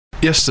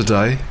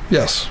yesterday.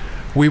 Yes.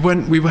 We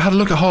had a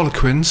look at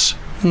Harlequins,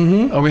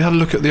 and we had a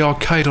look at the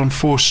arcade on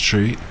 4th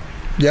Street.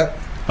 Yep.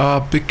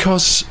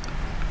 Because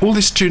all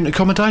this student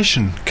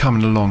accommodation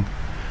coming along.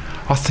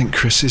 I think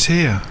Chris is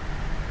here.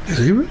 Is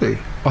he really?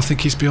 I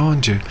think he's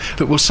behind you.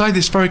 Look, we'll say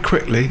this very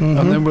quickly,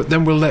 and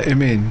then we'll let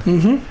him in,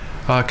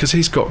 because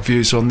he's got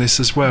views on this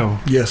as well.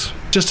 Yes.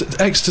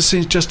 Exeter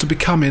seems just to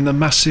becoming a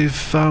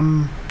massive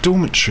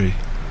dormitory.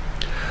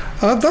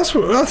 That's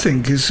what I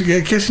think is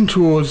getting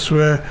towards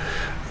where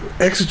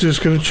Exeter's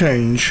going to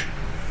change.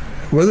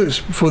 Whether it's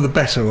for the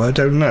better, I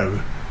don't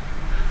know,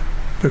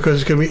 because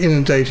it's going to be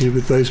inundated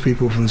with those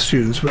people from the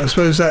students. But I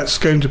suppose that's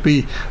going to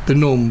be the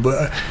norm.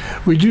 But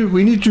we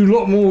need to do a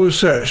lot more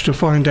research to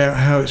find out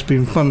how it's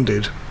been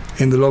funded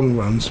in the long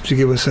run, to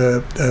give us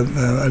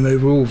an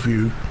overall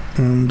view.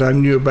 And I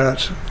knew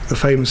about the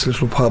famous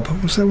little pub.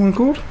 What's that one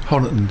called?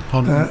 Honiton.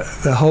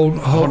 The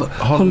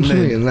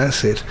Honiton Inn,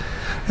 that's it.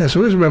 Yes, I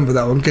always remember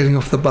that one, getting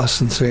off the bus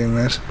and seeing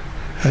that.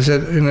 I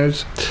said,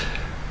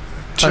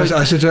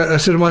 I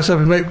said to myself,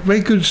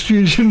 make good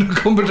student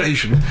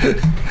accommodation.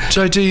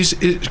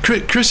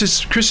 JD, Chris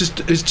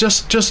is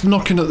just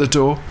knocking at the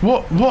door.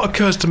 What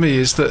occurs to me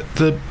is that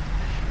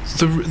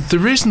the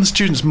reason the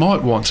students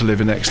might want to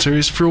live in Exeter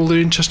is for all the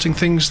interesting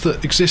things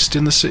that exist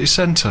in the city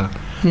centre.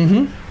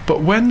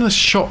 But when the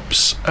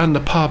shops and the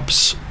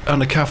pubs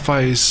and the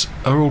cafes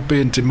are all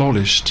being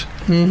demolished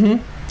to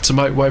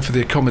make way for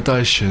the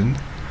accommodation,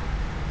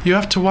 you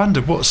have to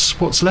wonder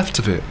what's left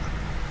of it.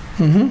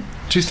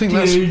 Do you think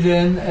that's...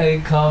 Student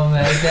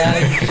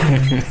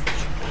accommodation.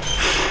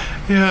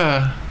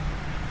 Yeah.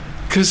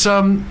 Because,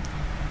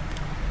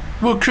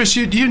 well, Chris,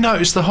 you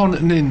noticed the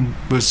Honiton Inn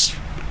was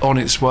on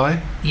its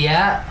way.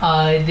 Yeah,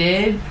 I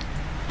did.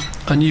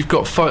 And you've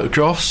got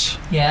photographs.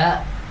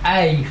 Yeah,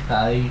 a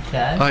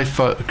photo. A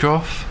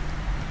photograph.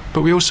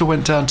 But we also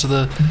went down to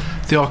the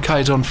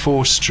arcade on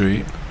 4th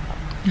Street.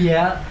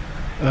 Yeah.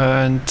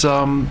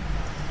 And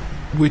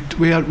we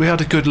had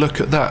a good look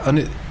at that.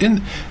 And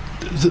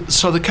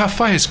so the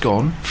cafe is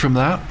gone from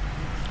that,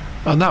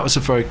 and that was a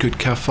very good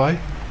cafe,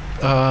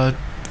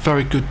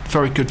 very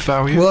good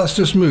value. Well, that's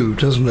just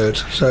moved, hasn't it?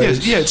 So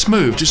it's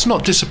moved. It's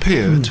not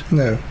disappeared.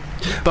 No,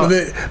 but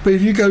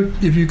if you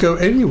go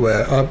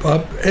anywhere,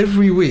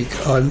 every week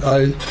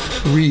I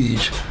read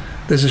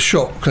there's a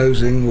shop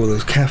closing or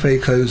there's a cafe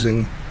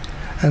closing,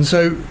 and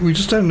so we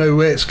just don't know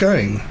where it's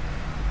going.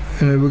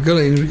 We're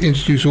going to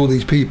introduce all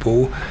these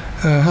people.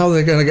 How are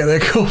they going to get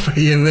their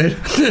coffee and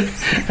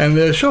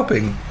their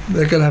shopping?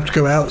 They're going to have to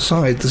go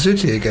outside the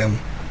city again.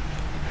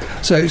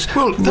 So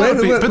that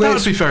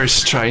would be very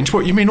strange.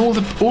 What you mean? All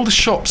the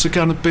shops are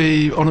going to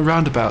be on a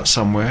roundabout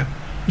somewhere,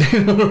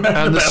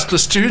 and the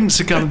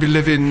students are going to be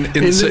living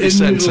in the city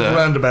centre.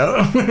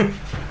 Roundabout.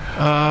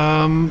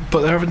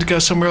 But they're having to go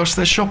somewhere else.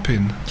 They're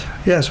shopping.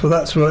 Yes, well,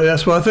 that's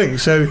what I think.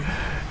 So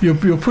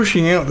you're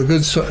pushing out the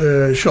good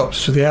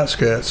shops to the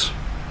outskirts.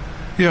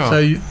 Yeah.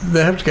 So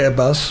they have to get a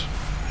bus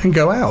and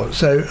go out.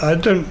 So I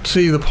don't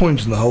see the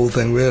point in the whole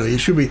thing, really. It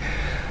should be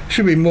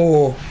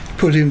more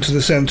put into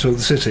the centre of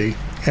the city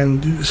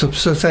and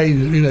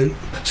sustain,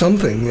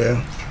 something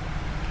there.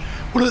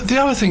 Well, the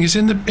other thing is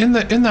in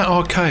that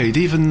arcade.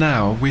 Even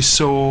now, we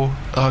saw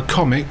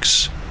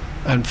comics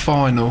and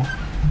vinyl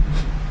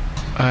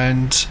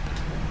and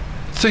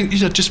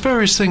just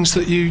various things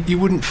that you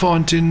wouldn't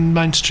find in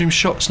mainstream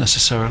shops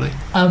necessarily.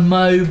 A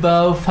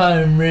mobile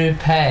phone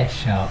repair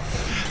shop.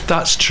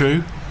 That's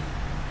true.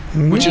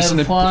 Which is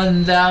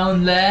one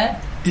down there.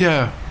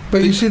 Yeah.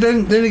 But you see,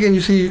 then again, you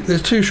see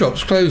there's 2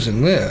 shops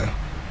closing there.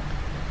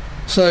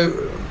 So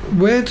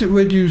where do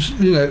you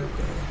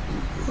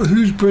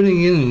who's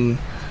bringing in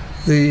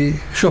the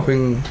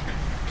shopping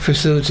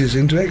facilities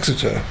into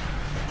Exeter?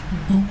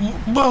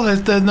 Well,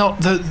 they're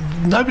not.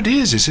 Nobody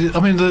is it?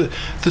 I mean, the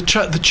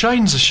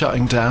chains are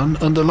shutting down,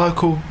 and the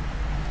local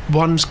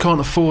ones can't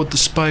afford the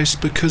space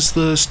because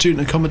the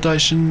student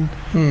accommodation.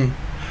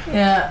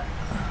 Yeah.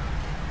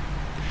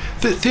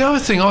 The other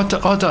thing I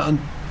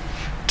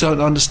don't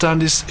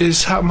understand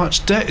is how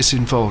much debt is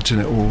involved in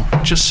it all.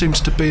 It just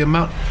seems to be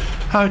amount.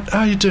 How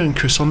are you doing,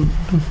 Chris? I'm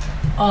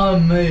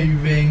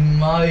moving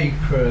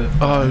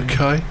microphone.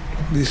 Okay.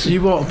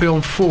 You want to be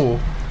on 4?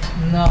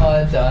 No,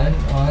 I don't.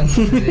 I want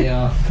to be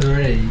on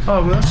 3. Oh,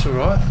 well, that's all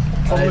right.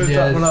 I'll move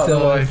that one out of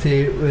the way. I just thought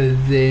it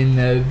was in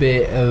a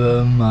bit of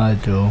a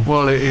muddle.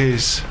 Well, it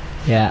is.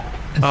 Yeah.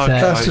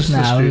 Okay. That's just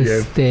the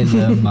studio.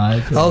 Still a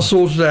muddle. I'll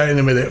sort it out in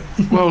a minute.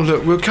 Well,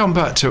 look, we'll come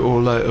back to it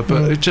all later,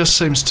 but it just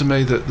seems to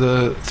me that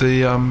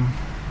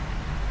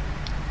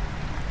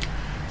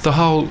the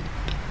whole...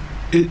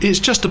 It's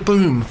just a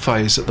boom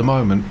phase at the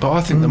moment, but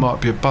I think there might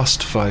be a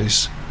bust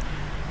phase,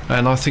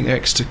 and I think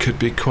Exeter could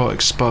be quite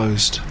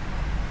exposed.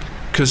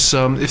 Because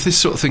if this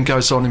sort of thing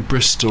goes on in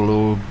Bristol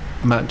or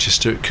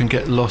Manchester, it can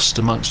get lost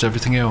amongst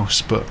everything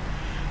else, but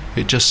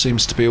it just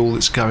seems to be all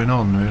that's going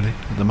on, really,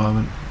 at the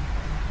moment.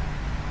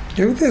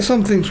 Yeah, if there's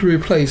something to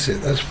replace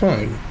it, that's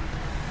fine.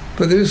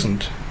 But there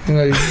isn't.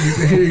 You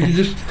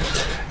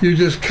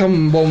just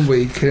come one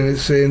week and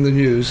it's in the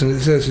news and it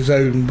says it's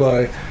owned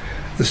by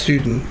the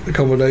student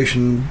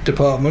accommodation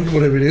department,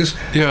 whatever it is.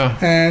 Yeah.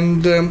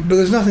 And but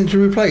there's nothing to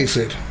replace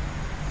it.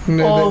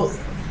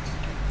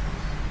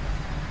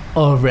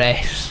 Or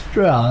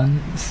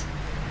restaurants.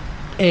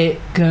 It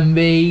can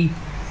be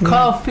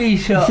coffee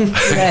shop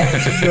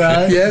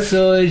restaurants Yes.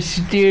 or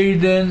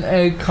student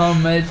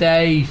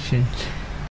accommodation.